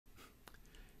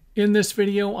In this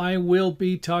video, I will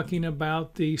be talking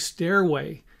about the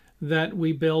stairway that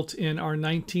we built in our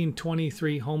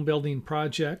 1923 home building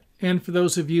project. And for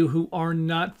those of you who are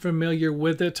not familiar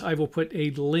with it, I will put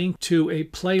a link to a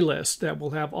playlist that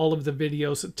will have all of the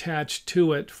videos attached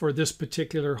to it for this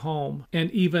particular home.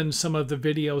 And even some of the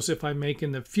videos, if I make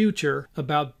in the future,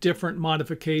 about different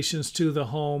modifications to the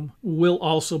home will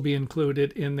also be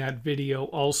included in that video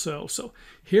also. So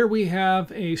here we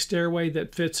have a stairway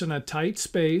that fits in a tight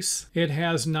space. It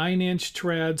has 9-inch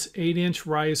treads, 8-inch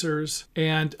risers,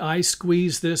 and I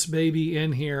squeezed this baby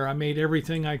in here. I made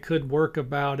everything I could work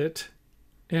about it.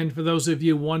 And for those of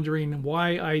you wondering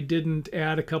why I didn't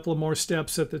add a couple more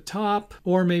steps at the top,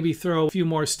 or maybe throw a few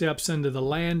more steps into the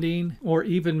landing, or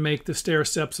even make the stair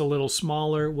steps a little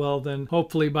smaller, well then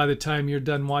hopefully by the time you're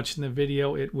done watching the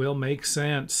video it will make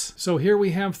sense. So here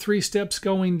we have 3 steps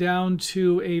going down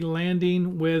to a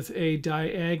landing with a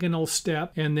diagonal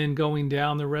step, and then going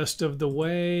down the rest of the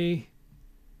way.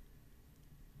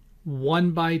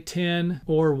 1x10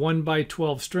 or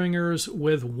 1x12 stringers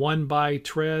with 1x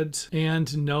treads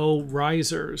and no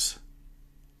risers.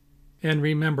 And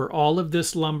remember, all of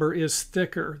this lumber is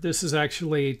thicker. This is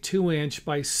actually a 2-inch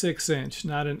by 6-inch,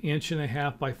 not an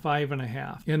 1.5 by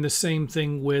 5.5. And the same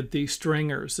thing with the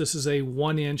stringers. This is a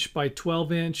 1-inch by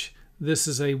 12-inch. This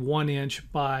is a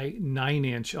 1-inch by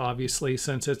 9-inch, obviously,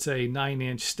 since it's a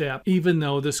 9-inch step, even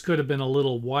though this could have been a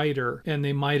little wider, and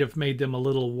they might have made them a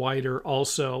little wider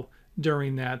also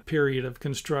during that period of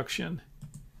construction.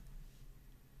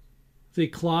 The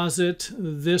closet,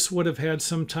 this would have had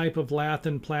some type of lath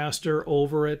and plaster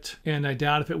over it, and I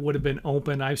doubt if it would have been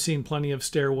open. I've seen plenty of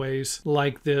stairways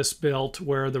like this built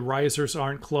where the risers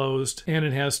aren't closed, and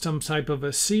it has some type of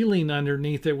a ceiling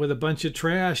underneath it with a bunch of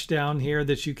trash down here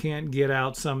that you can't get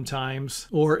out sometimes,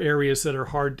 or areas that are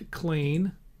hard to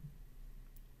clean.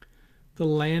 The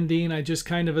landing, I just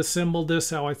kind of assembled this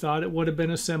how I thought it would have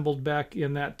been assembled back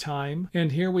in that time.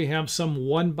 And here we have some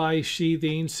 1x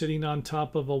sheathing sitting on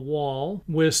top of a wall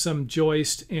with some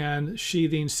joist and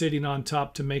sheathing sitting on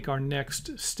top to make our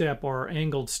next step, or our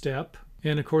angled step.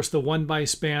 And of course the 1x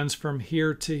spans from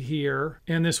here to here.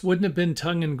 And this wouldn't have been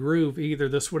tongue and groove either.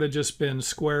 This would have just been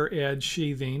square edge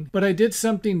sheathing. But I did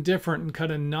something different and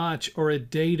cut a notch or a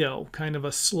dado, kind of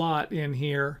a slot in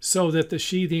here, so that the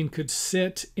sheathing could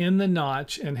sit in the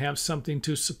notch and have something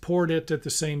to support it at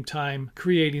the same time,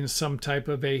 creating some type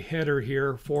of a header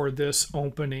here for this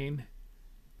opening.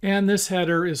 And this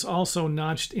header is also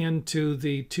notched into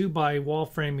the 2x wall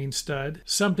framing stud,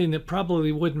 something that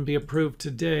probably wouldn't be approved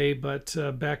today, but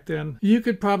back then you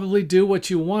could probably do what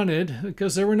you wanted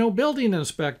because there were no building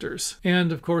inspectors.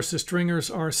 And of course the stringers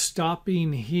are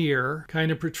stopping here,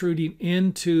 kind of protruding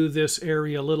into this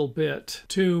area a little bit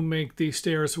to make the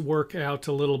stairs work out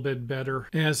a little bit better.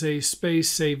 As a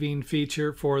space-saving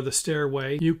feature for the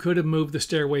stairway, you could have moved the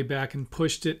stairway back and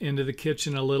pushed it into the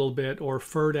kitchen a little bit, or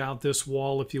furred out this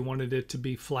wall if you wanted it to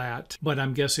be flat, but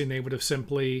I'm guessing they would have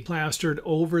simply plastered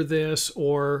over this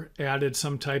or added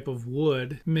some type of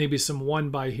wood, maybe some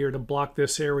 1x here to block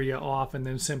this area off, and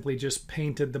then simply just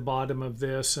painted the bottom of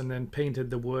this, and then painted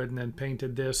the wood, and then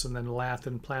painted this, and then lath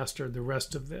and plastered the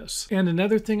rest of this. And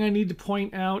another thing I need to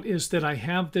point out is that I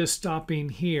have this stopping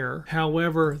here.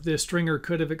 However, the stringer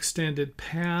could have extended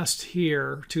past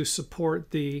here to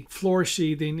support the floor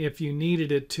sheathing if you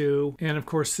needed it to, and of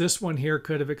course this one here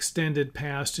could have extended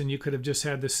past, and you could have just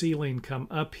had the ceiling come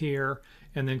up here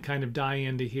and then kind of die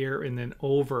into here and then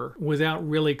over, without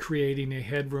really creating a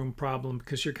headroom problem,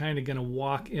 because you're kind of going to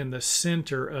walk in the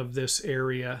center of this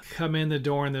area, come in the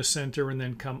door in the center, and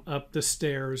then come up the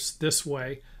stairs this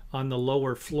way on the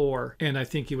lower floor, and I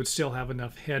think you would still have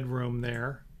enough headroom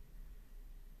there.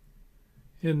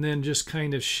 And then just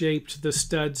kind of shaped the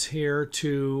studs here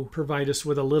to provide us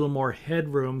with a little more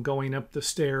headroom going up the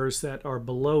stairs that are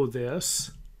below this.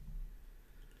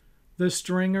 The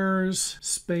stringers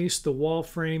space the wall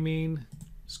framing.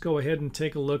 Let's go ahead and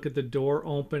take a look at the door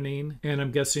opening. And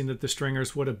I'm guessing that the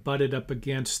stringers would have butted up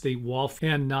against the wall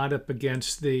and not up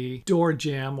against the door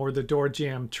jamb or the door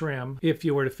jamb trim if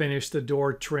you were to finish the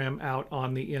door trim out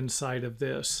on the inside of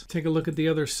this. Take a look at the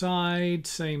other side,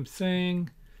 same thing.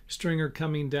 Stringer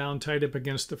coming down tight up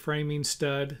against the framing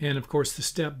stud, and of course the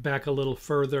step back a little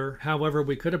further. However,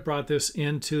 we could have brought this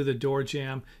into the door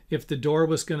jamb. If the door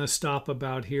was going to stop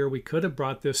about here, we could have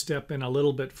brought this step in a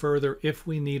little bit further if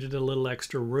we needed a little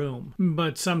extra room.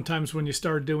 But sometimes when you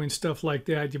start doing stuff like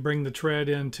that, you bring the tread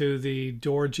into the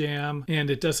door jamb and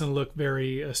it doesn't look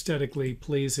very aesthetically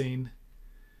pleasing.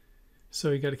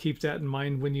 So you got to keep that in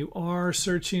mind when you are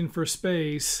searching for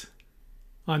space.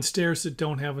 on stairs that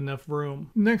don't have enough room.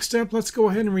 Next up, let's go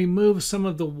ahead and remove some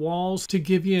of the walls to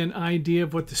give you an idea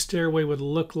of what the stairway would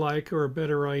look like, or a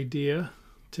better idea.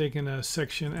 Taking a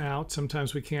section out,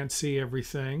 sometimes we can't see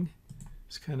everything.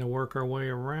 Just kind of work our way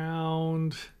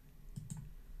around.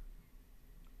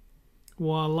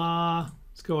 Voila.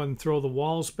 Let's go ahead and throw the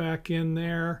walls back in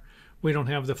there. We don't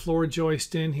have the floor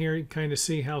joist in here. You can kind of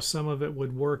see how some of it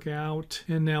would work out.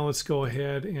 And now let's go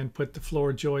ahead and put the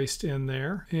floor joist in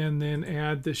there. And then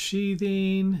add the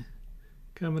sheathing.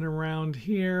 Coming around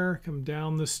here, come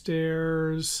down the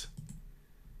stairs.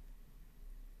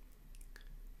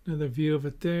 Another view of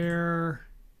it there.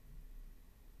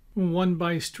 1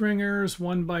 by stringers,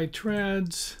 1 by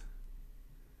treads.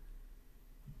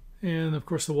 And of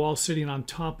course the wall sitting on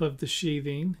top of the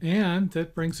sheathing. And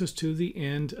that brings us to the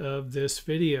end of this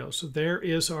video. So there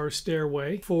is our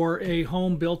stairway for a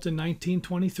home built in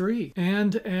 1923.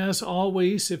 And as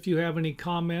always, if you have any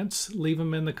comments, leave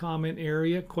them in the comment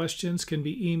area. Questions can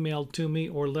be emailed to me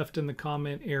or left in the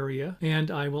comment area, and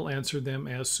I will answer them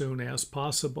as soon as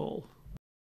possible.